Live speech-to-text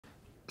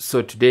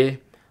So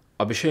today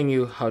I'll be showing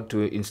you how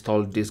to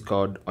install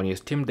Discord on your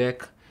Steam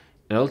Deck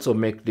and also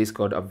make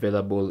Discord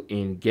available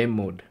in game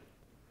mode.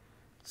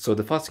 So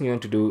the first thing you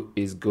want to do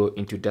is go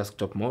into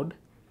desktop mode.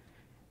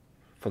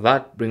 For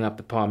that, bring up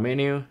the power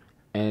menu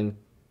and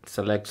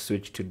select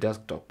switch to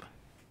desktop.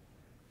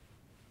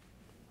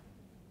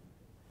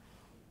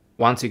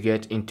 Once you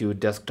get into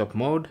desktop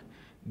mode,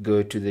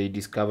 go to the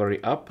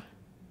Discovery app.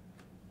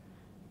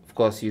 Of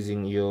course,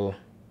 using your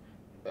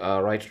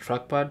right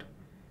trackpad,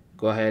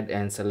 go ahead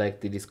and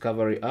select the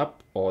Discovery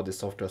app or the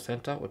Software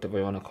Center, whatever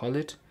you want to call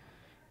it,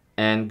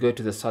 and go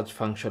to the search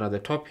function at the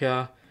top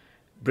here.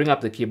 Bring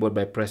up the keyboard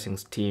by pressing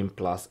Steam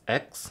plus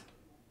X,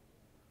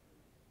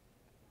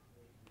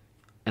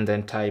 and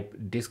then type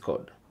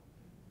Discord.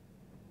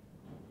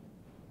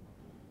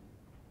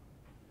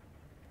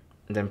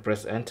 And then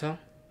press enter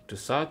to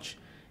search,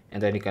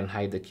 and then you can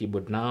hide the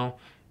keyboard now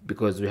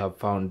because we have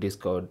found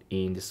Discord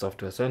in the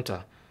Software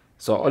Center.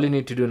 So all you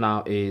need to do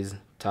now is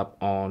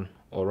tap on,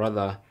 or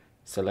rather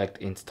select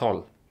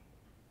install,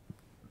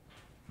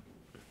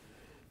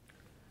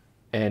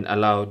 and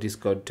allow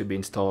Discord to be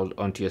installed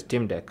onto your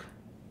Steam Deck.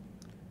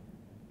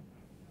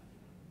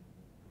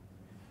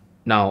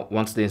 Now,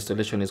 once the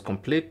installation is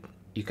complete,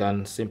 you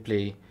can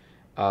simply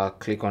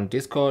click on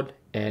Discord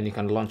and you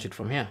can launch it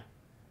from here.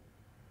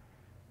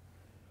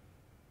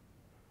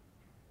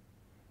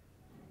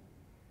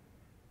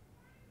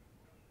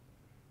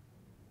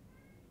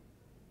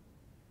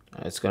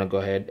 It's going to go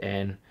ahead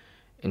and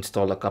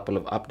install a couple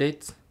of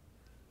updates.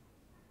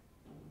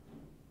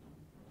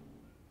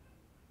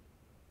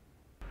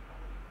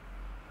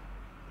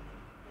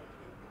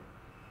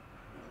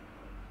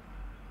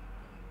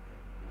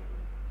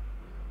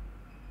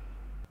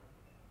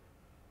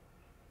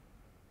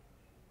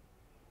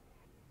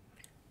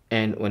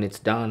 And when it's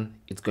done,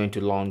 it's going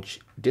to launch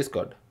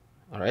Discord.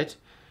 All right.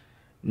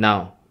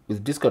 Now,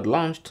 with Discord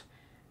launched,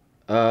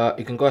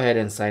 you can go ahead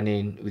and sign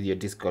in with your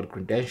Discord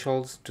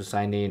credentials to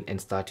sign in and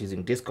start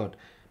using Discord.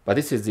 But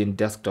this is in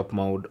desktop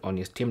mode on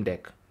your Steam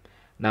Deck.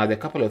 Now, there are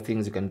a couple of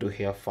things you can do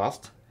here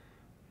first.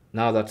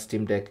 Now that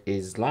Steam Deck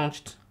is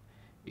launched,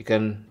 you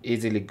can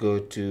easily go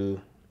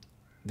to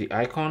the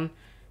icon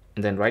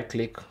and then right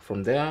click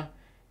from there,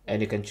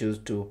 and you can choose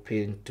to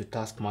pin to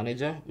Task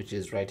Manager, which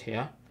is right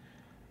here.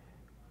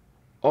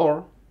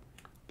 Or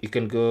you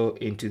can go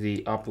into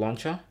the app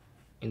launcher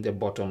in the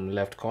bottom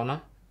left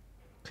corner,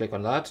 click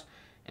on that,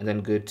 and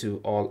then go to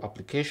all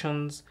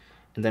applications,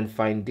 and then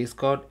find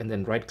Discord, and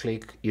then right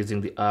click using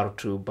the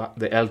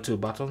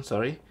L2 button.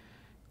 Sorry,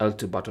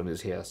 L2 button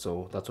is here,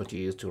 so that's what you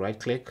use to right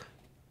click.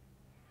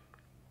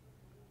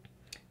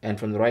 And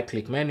from the right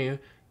click menu, you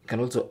can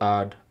also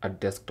add a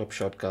desktop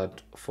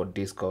shortcut for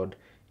Discord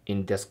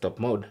in desktop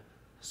mode.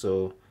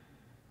 So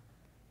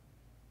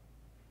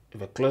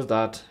if I close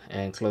that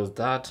and close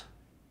that,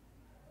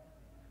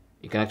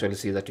 you can actually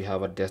see that you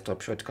have a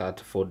desktop shortcut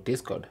for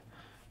Discord.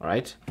 All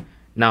right.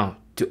 Now,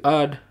 to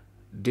add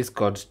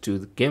Discord to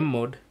the game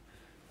mode,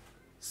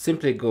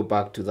 simply go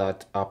back to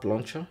that app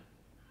launcher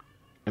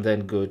and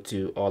then go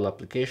to all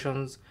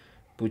applications,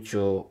 put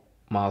your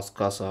mouse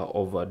cursor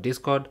over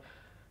Discord,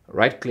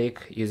 right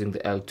click using the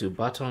L2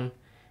 button,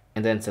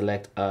 and then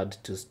select add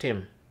to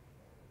Steam.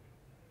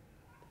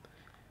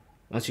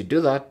 Once you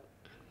do that,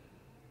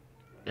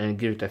 and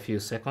give it a few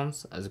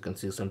seconds, as you can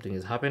see something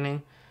is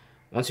happening.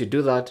 Once you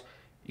do that,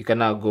 you can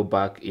now go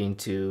back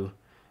into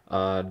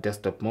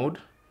desktop mode,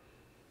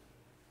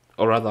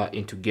 or rather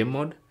into game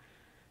mode,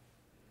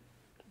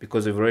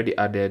 because we've already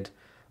added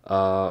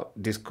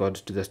Discord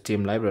to the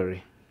Steam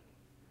library.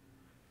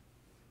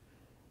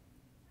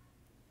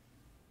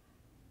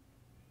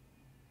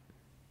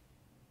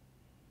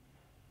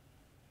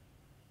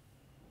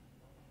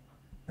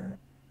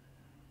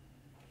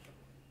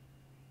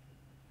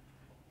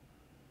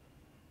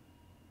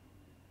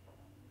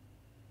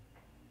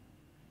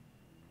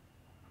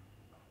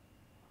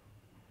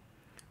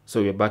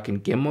 So we're back in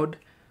game mode.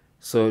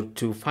 So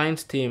to find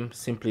Steam,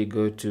 simply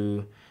go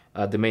to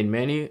the main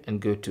menu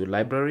and go to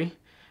library.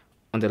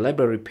 On the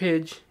library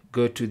page,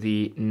 go to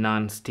the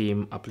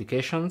non-Steam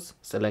applications,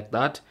 select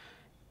that.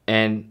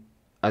 And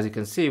as you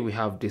can see, we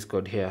have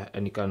Discord here,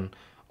 and you can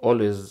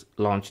always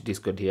launch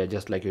Discord here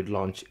just like you'd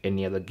launch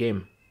any other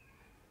game.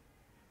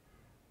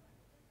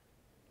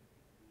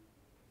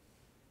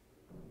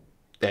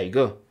 There you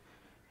go.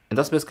 And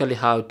that's basically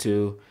how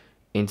to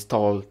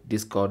install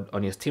Discord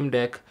on your Steam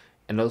Deck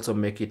and also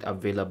make it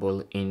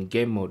available in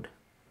game mode.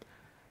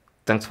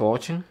 Thanks for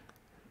watching.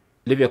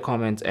 Leave your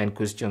comments and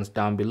questions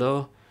down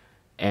below,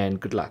 and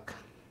good luck.